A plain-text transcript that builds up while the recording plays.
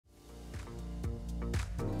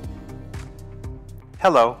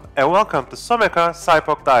Hello and welcome to Someka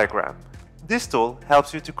SIPOC Diagram. This tool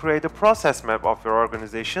helps you to create a process map of your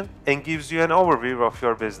organization and gives you an overview of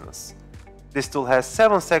your business. This tool has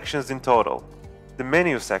 7 sections in total: the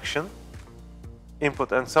menu section,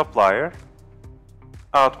 input and supplier,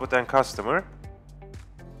 output and customer,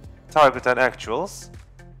 target and actuals,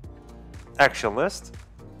 action list,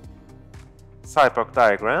 SIPOC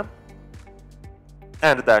diagram,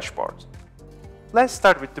 and the dashboard. Let's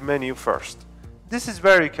start with the menu first. This is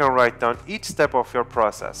where you can write down each step of your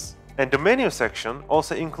process. And the menu section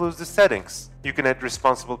also includes the settings. You can add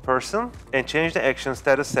responsible person and change the action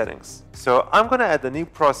status settings. So I'm going to add a new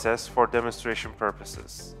process for demonstration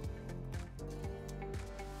purposes.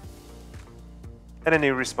 And a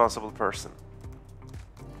new responsible person.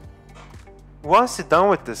 Once you're done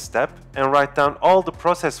with this step and write down all the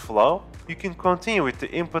process flow, you can continue with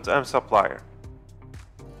the input and supplier.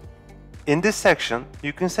 In this section,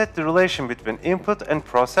 you can set the relation between input and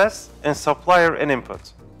process and supplier and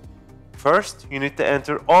input. First, you need to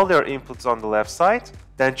enter all your inputs on the left side,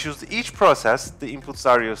 then choose each process the inputs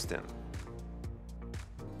are used in.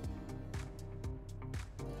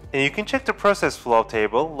 And you can check the process flow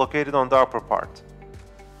table located on the upper part.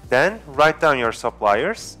 Then, write down your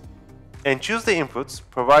suppliers and choose the inputs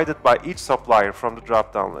provided by each supplier from the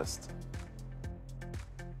drop-down list.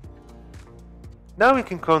 Now we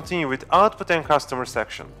can continue with output and customer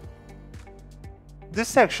section. This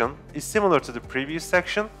section is similar to the previous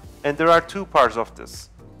section, and there are 2 parts of this: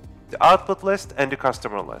 the output list and the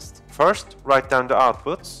customer list. First, write down the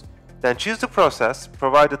outputs, then choose the process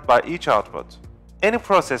provided by each output. Any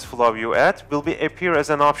process flow you add will appear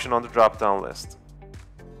as an option on the drop-down list.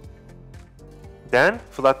 Then,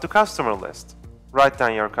 fill out the customer list. Write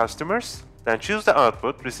down your customers, then choose the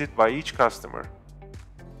output received by each customer.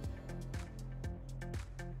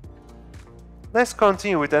 Let's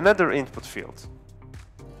continue with another input field: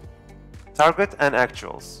 target and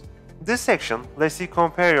actuals. This section lets you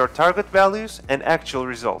compare your target values and actual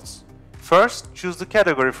results. First, choose the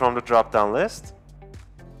category from the drop-down list.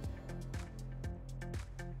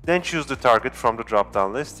 Then choose the target from the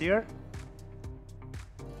drop-down list here.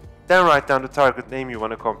 Then write down the target name you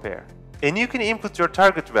want to compare. And you can input your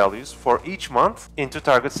target values for each month into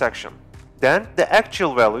target section. Then the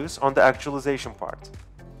actual values on the actualization part.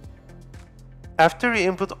 After you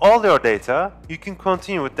input all your data, you can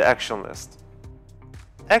continue with the action list.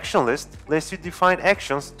 Action list lets you define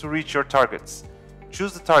actions to reach your targets.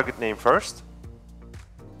 Choose the target name first,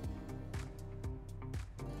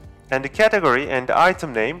 and the category and the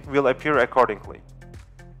item name will appear accordingly.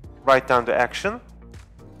 Write down the action,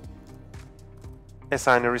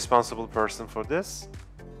 assign a responsible person for this,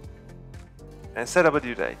 and set up a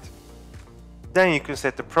due date. Then you can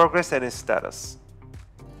set the progress and its status.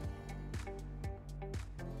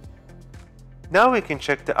 Now we can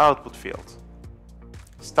check the output field,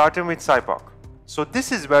 starting with SIPOC. So this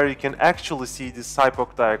is where you can actually see the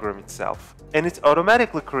SIPOC diagram itself, and it's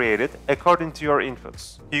automatically created according to your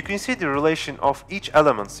inputs. You can see the relation of each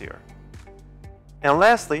element here. And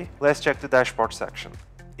lastly, let's check the dashboard section.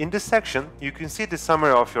 In this section, you can see the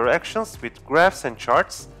summary of your actions with graphs and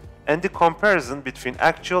charts and the comparison between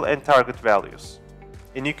actual and target values.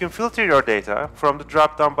 And you can filter your data from the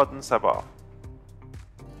drop-down buttons above.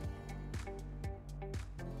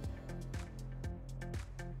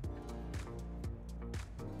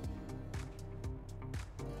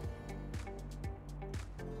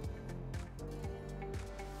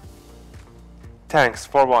 Thanks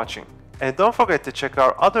for watching, and don't forget to check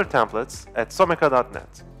our other templates at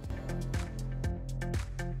someka.net.